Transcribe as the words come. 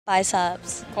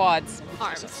Biceps. Quads.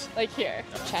 Arms. Like here.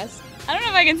 Chest. I don't know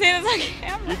if I can say this on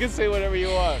camera. You can say whatever you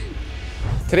want.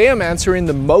 Today I'm answering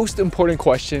the most important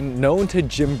question known to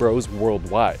gym bros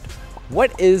worldwide.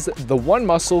 What is the one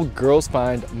muscle girls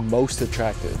find most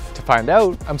attractive? To find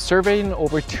out, I'm surveying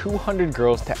over 200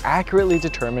 girls to accurately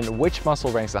determine which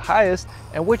muscle ranks the highest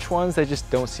and which ones they just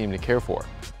don't seem to care for.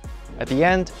 At the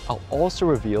end, I'll also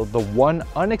reveal the one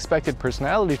unexpected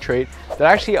personality trait that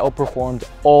actually outperformed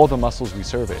all the muscles we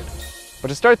surveyed. But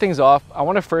to start things off, I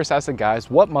want to first ask the guys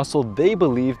what muscle they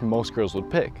believed most girls would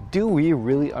pick. Do we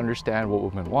really understand what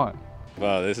women want?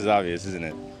 Well, this is obvious, isn't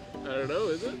it? I don't know,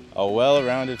 is it? A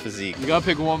well-rounded physique. You gotta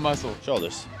pick one muscle.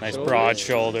 Shoulders. Nice broad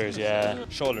shoulders, yeah.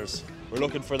 Shoulders. We're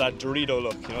looking for that Dorito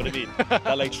look, you know what I mean?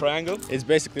 That like triangle. It's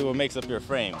basically what makes up your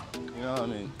frame. You know what I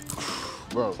mean?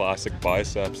 Bro. Classic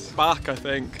biceps. Back, I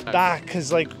think. Back,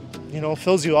 because like, you know,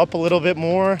 fills you up a little bit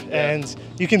more and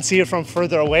you can see it from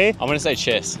further away. I'm gonna say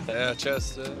chest. Yeah,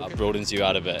 chest. Broadens you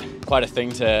out a bit. Quite a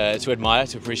thing to admire,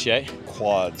 to appreciate.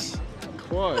 Quads.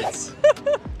 Quads.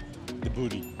 The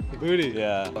booty. The booty?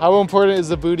 Yeah. How important is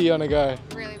the booty on a guy?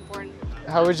 Really important.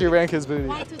 How would you rank his booty?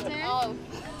 1 to 10? Oh.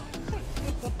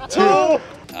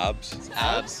 2. Abs.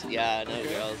 Abs, yeah, no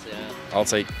girls, yeah. I'll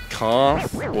take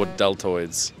calf or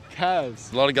deltoids.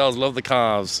 Calves. A lot of girls love the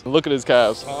calves. Look at his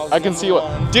calves. I can see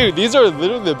what. Dude, these are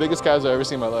literally the biggest calves I've ever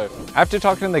seen in my life. After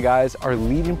talking to the guys, our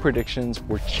leading predictions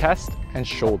were chest and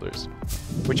shoulders,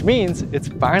 which means it's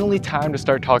finally time to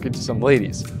start talking to some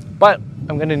ladies. But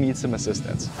I'm gonna need some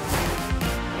assistance.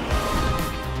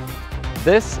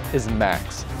 This is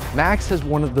Max. Max has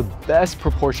one of the best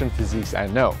proportioned physiques I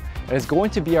know, and is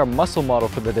going to be our muscle model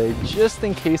for the day just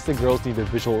in case the girls need a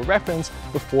visual reference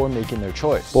before making their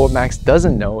choice. But what Max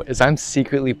doesn't know is I'm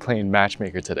secretly playing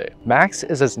matchmaker today. Max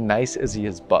is as nice as he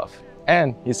is buff,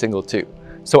 and he's single too.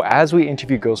 So as we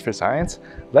interview girls for science,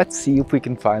 let's see if we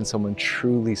can find someone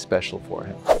truly special for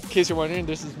him. In case you're wondering,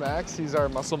 this is Max. He's our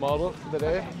muscle model for the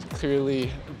day.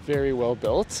 Clearly very well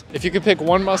built. If you could pick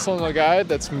one muscle in a guy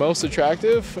that's most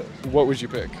attractive, what would you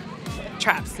pick?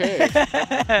 Traps. Okay, these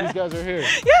guys are here.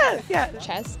 Yeah.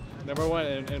 Chest. Number one,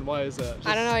 and why is that?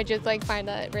 I don't know, I just like find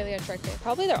that really attractive.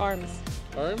 Probably their arms.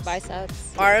 Arms?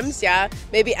 Biceps. Arms, yeah.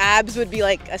 Maybe abs would be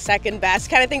like a second best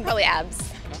kind of thing. Probably abs.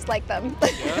 Just like them.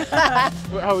 Yeah?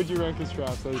 How would you rank his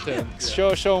traps out of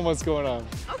 10? Show him what's going on.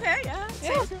 Okay, yeah.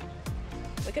 Yeah.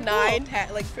 Like a 9,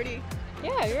 like pretty.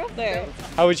 Yeah, you're up there.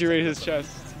 How would you rate his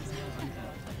chest?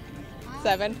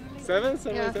 7. 7?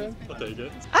 7 Yeah. out of 10? I'll take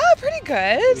it. Pretty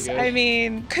good. Pretty good. I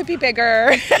mean, could be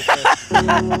bigger.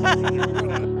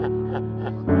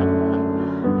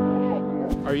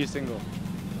 Are you single?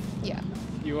 Yeah.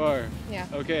 You are? Yeah.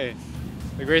 Okay.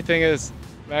 The great thing is,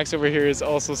 Max over here is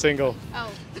also single. Oh.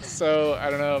 So, I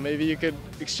don't know, maybe you could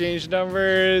exchange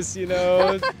numbers, you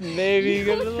know, maybe you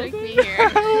could... Trick me here.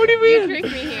 What do you mean? You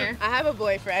trick me here. I have a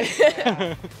boyfriend.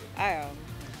 I am.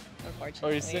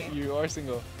 Unfortunately. Oh, you are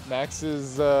single. Max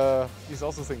is, he's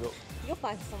also single. You'll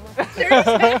find someone.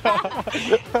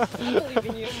 I believe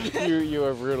in you. You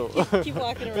are brutal. Keep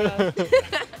walking around.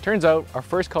 Turns out our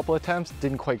first couple attempts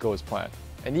didn't quite go as planned.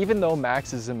 And even though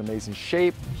Max is in amazing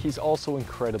shape, he's also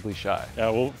incredibly shy.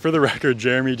 Yeah, well, for the record,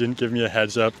 Jeremy didn't give me a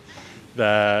heads up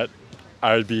that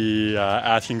I would be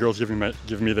asking girls giving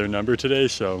me their number today,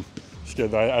 so it's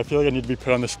good. I feel like I need to be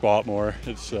put on the spot more.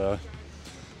 It'll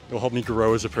help me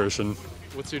grow as a person.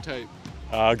 What's your type?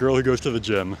 A girl who goes to the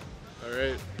gym. All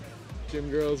right. Gym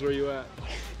girls, where you at?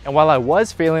 And while I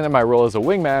was failing at my role as a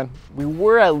wingman, we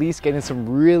were at least getting some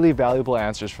really valuable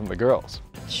answers from the girls.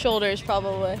 Shoulders,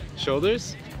 probably.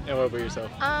 Shoulders? And what about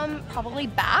yourself? Probably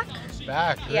back.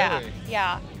 Back, really?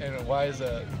 Yeah. And why is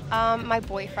that? My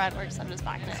boyfriend works on his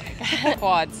back now.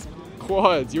 Quads.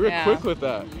 Quads, you were Yeah. quick with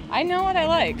that. I know what I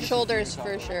like. Shoulders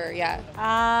for sure, yeah.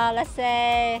 Let's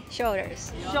say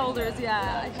shoulders. Shoulders,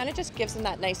 yeah. It kind of just gives them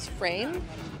that nice frame.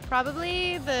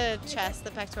 Probably the chest,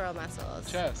 the pectoral muscles.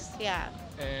 Chest? Yeah.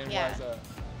 And Yeah. why is that?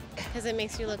 Because it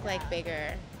makes you look like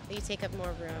bigger. You take up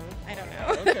more room. I don't know.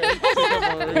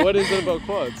 Okay. What is it about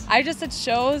quads? It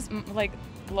shows like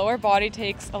lower body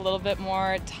takes a little bit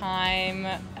more time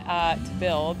to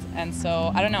build, and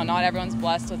so I don't know, not everyone's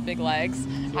blessed with big legs.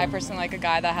 I personally like a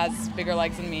guy that has bigger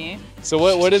legs than me. So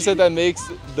what is it that makes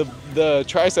the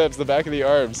triceps, the back of the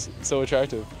arms, so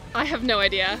attractive? I have no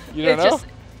idea. You don't know?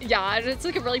 Yeah, it's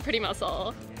like a really pretty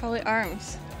muscle. Probably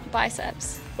arms.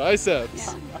 Biceps. Biceps.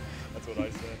 Yeah. That's what I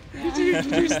said.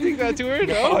 Did you speak that to her?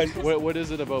 No. What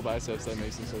is it about biceps that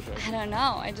makes them so attractive? I don't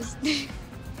know. I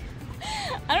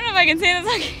don't know if I can say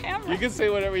this on camera. You can say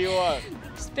whatever you want.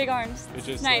 just big arms. It's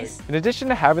just nice. In addition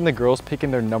to having the girls picking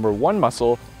their number 1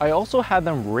 muscle, I also had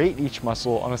them rate each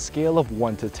muscle on a scale of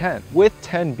 1 to 10, with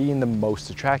 10 being the most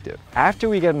attractive. After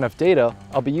we get enough data,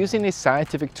 I'll be using a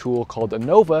scientific tool called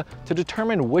ANOVA to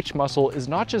determine which muscle is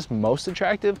not just most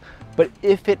attractive, but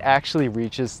if it actually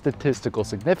reaches statistical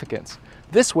significance.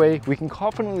 This way, we can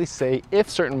confidently say if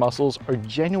certain muscles are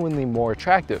genuinely more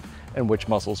attractive and which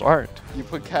muscles aren't. You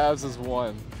put calves as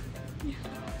 1.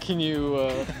 Can you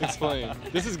explain?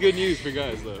 This is good news for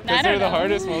guys though, because they're the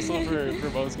hardest muscle for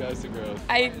most guys to grow.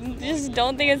 I just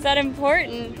don't think it's that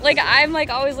important. Like I'm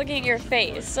like always looking at your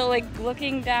face, so like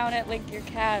looking down at like your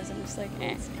calves, I'm just like, eh.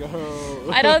 Let's go.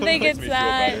 I don't think it's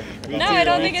that. No, I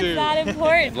don't think it's that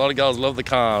important. A lot of guys love the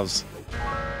calves.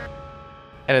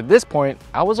 And at this point,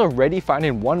 I was already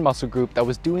finding one muscle group that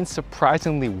was doing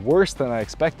surprisingly worse than I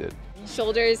expected.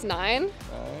 Shoulders 9.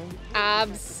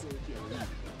 Abs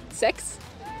 6.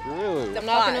 Really? I'm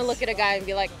not gonna look at a guy and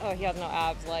be like, oh, he has no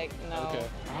abs. Like, no. Okay.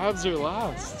 Abs are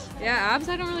last. Yeah, abs,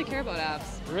 I don't really care about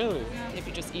abs. Really? If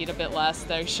you just eat a bit less,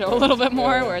 they show a little bit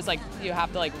more, Yeah. whereas like you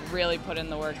have to like really put in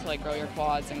the work to like grow your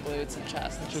quads and glutes and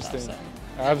chest and Interesting. stuff.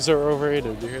 So. Abs are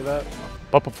overrated, do you hear that?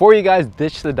 But before you guys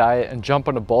ditch the diet and jump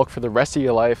on a bulk for the rest of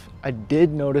your life, I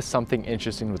did notice something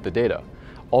interesting with the data.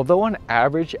 Although on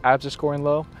average, abs are scoring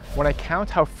low, when I count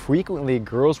how frequently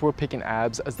girls were picking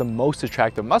abs as the most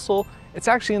attractive muscle, it's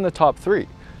actually in the top 3,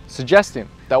 suggesting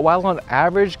that while on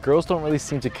average, girls don't really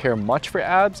seem to care much for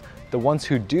abs, the ones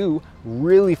who do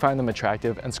really find them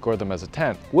attractive and score them as a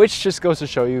 10. Which just goes to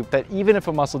show you that even if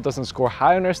a muscle doesn't score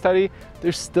high in our study,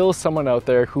 there's still someone out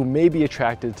there who may be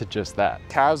attracted to just that.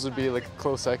 Calves would be like a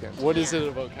close second. What is it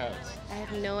about calves? I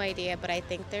have no idea, but I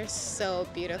think they're so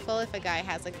beautiful if a guy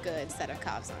has a good set of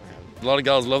calves on him. A lot of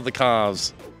guys love the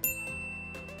calves.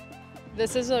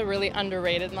 This is a really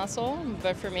underrated muscle,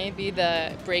 but for me, it'd be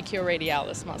the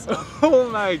brachioradialis muscle. Oh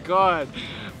my God.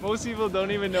 Most people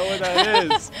don't even know what that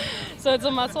is. So it's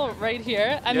a muscle right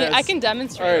here. I mean, Yes. I can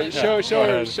demonstrate. All right, it. show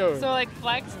her. So like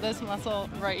flex this muscle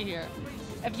right here.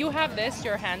 If you have this,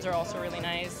 your hands are also really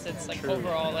nice. It's like True.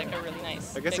 overall like a really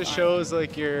nice. I guess big it arm. shows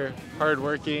like you're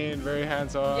hardworking, very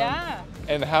hands-on. Yeah.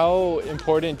 And how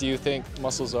important do you think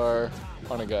muscles are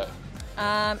on a guy?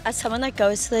 As someone that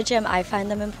goes to the gym, I find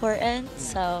them important.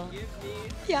 So,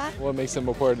 yeah. What makes them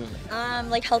important?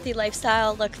 Like healthy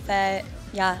lifestyle, look fit.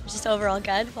 Yeah, just overall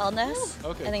good wellness.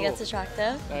 Okay, I think cool. it's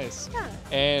attractive. Nice. Yeah.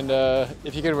 And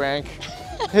if you could rank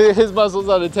his muscles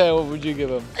out of 10, what would you give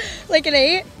him? Like an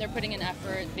 8. They're putting in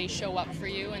effort. They show up for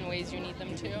you in ways you need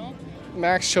them to.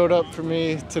 Max showed up for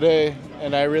me today,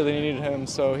 and I really needed him,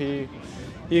 so he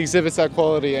exhibits that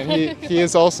quality, and he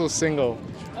is also single.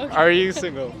 Okay. Are you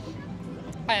single?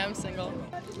 I am single.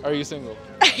 Are you single?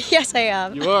 Yes, I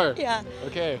am. You are? Yeah.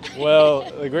 Okay.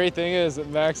 Well, the great thing is that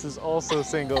Max is also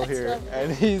single here,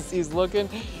 and he's looking.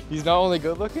 He's not only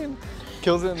good looking,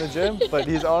 kills it in the gym, but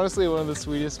he's honestly one of the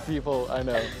sweetest people I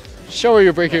know. Show her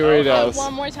your brachioradialis.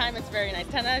 One more time, it's very nice.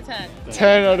 10 out of 10.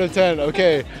 10 out of 10.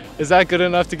 Okay. Is that good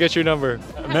enough to get your number?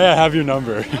 May I have your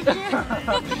number?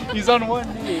 He's on one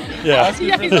knee. Yeah.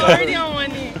 Yeah, he's already on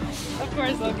one knee. Of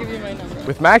course, I'll give you my number.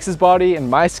 With Max's body and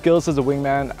my skills as a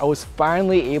wingman, I was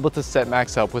finally able to set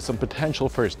Max up with some potential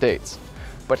first dates.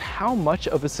 But how much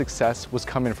of his success was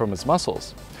coming from his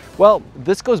muscles? Well,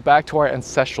 this goes back to our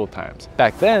ancestral times.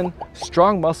 Back then,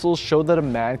 strong muscles showed that a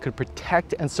man could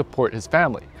protect and support his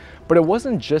family. But it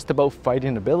wasn't just about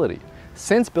fighting ability.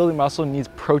 Since building muscle needs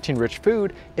protein-rich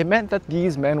food, it meant that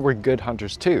these men were good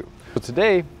hunters too. So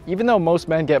today, even though most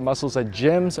men get muscles at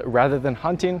gyms rather than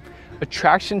hunting,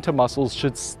 attraction to muscles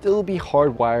should still be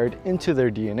hardwired into their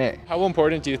DNA. How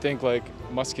important do you think like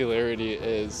muscularity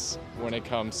is when it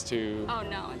comes to... Oh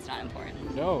no, it's not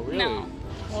important. No, really? No.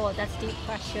 Oh, that's a deep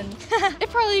question. It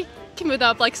probably can move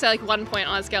up like say like 1 point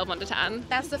on a scale of 1 to 10.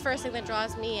 That's the first thing that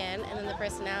draws me in, and then the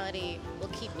personality will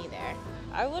keep me there.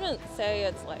 I wouldn't say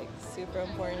it's like super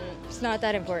important. It's not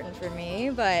that important for me,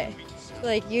 but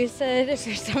like you said,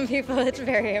 for some people it's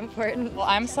very important. Well,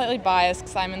 I'm slightly biased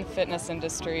because I'm in the fitness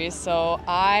industry, so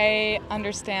I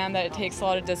understand that it takes a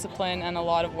lot of discipline and a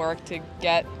lot of work to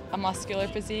get a muscular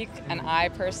physique, and I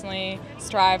personally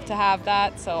strive to have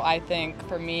that, so I think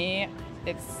for me,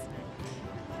 it's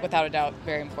without a doubt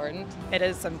very important. It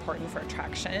is important for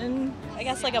attraction. I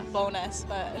guess like a bonus,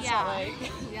 but it's not like...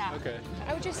 Yeah. Okay.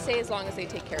 I would just say as long as they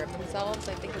take care of themselves,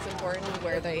 I think is important.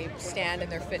 Where they stand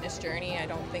in their fitness journey, I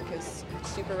don't think is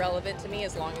super relevant to me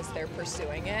as long as they're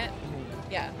pursuing it.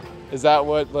 Yeah. Is that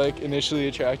what like initially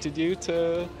attracted you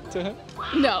to him?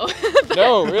 No.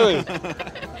 No, really?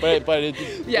 But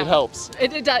it helps.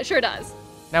 It sure does.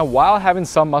 Now, while having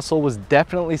some muscle was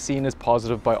definitely seen as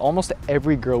positive by almost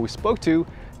every girl we spoke to,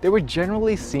 they were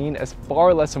generally seen as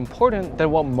far less important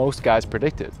than what most guys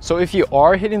predicted. So if you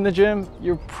are hitting the gym,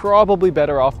 you're probably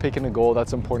better off picking a goal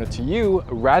that's important to you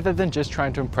rather than just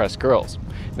trying to impress girls.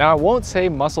 Now, I won't say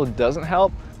muscle doesn't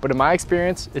help, but in my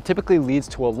experience, it typically leads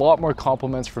to a lot more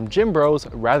compliments from gym bros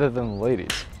rather than the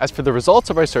ladies. As for the results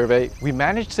of our survey, we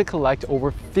managed to collect over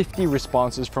 50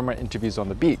 responses from our interviews on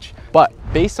the beach. But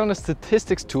based on a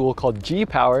statistics tool called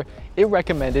G-Power, it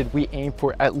recommended we aim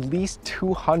for at least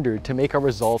 200 to make our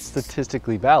results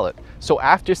statistically valid. So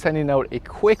after sending out a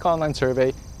quick online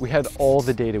survey, we had all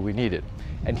the data we needed.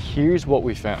 And here's what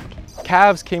we found.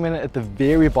 Calves came in at the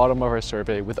very bottom of our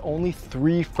survey with only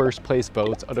 3 first place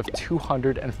votes out of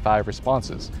 205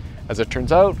 responses. As it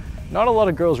turns out, not a lot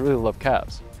of girls really love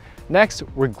calves. Next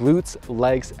were glutes,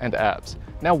 legs, and abs.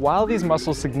 Now, while these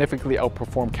muscles significantly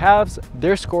outperform calves,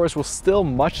 their scores were still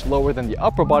much lower than the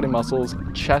upper body muscles,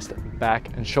 chest, back,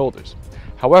 and shoulders.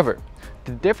 However,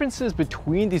 the differences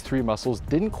between these 3 muscles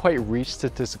didn't quite reach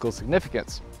statistical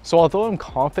significance. So although I'm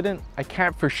confident, I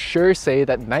can't for sure say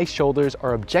that nice shoulders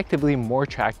are objectively more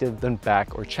attractive than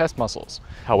back or chest muscles.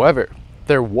 However,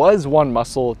 there was one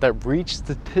muscle that reached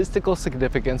statistical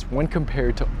significance when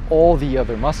compared to all the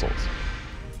other muscles.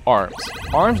 Arms.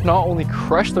 Arms not only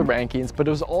crushed the rankings, but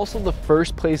it was also the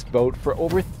first place vote for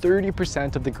over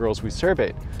 30% of the girls we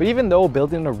surveyed. But even though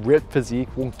building a ripped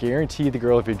physique won't guarantee the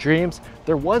girl of your dreams,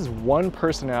 there was one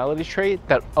personality trait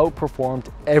that outperformed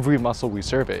every muscle we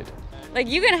surveyed. Like,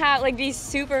 you can have, like, be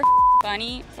super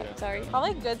funny. Sorry.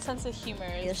 Probably good sense of humor.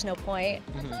 There's no point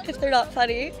if they're not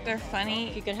funny. They're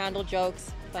funny. You can handle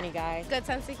jokes, funny guy. Good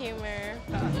sense of humor.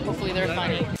 Hopefully they're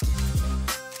funny.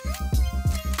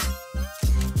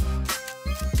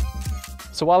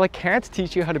 So while I can't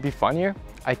teach you how to be funnier,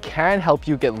 I can help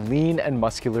you get lean and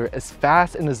muscular as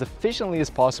fast and as efficiently as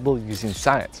possible using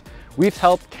science. We've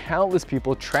helped countless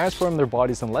people transform their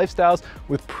bodies and lifestyles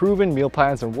with proven meal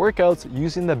plans and workouts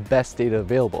using the best data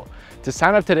available. To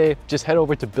sign up today, just head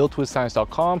over to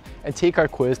builtwithscience.com and take our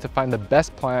quiz to find the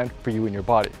best plan for you and your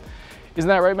body. Isn't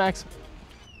that right, Max?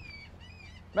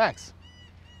 Max?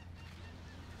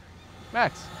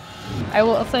 Max?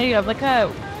 I'll tell you, I have like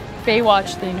a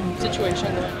Baywatch thing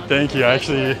situation going on. Thank you.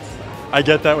 Actually, I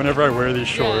get that whenever I wear these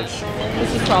shorts. Yeah.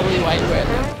 This is probably why you wear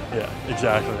them. Yeah,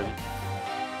 exactly.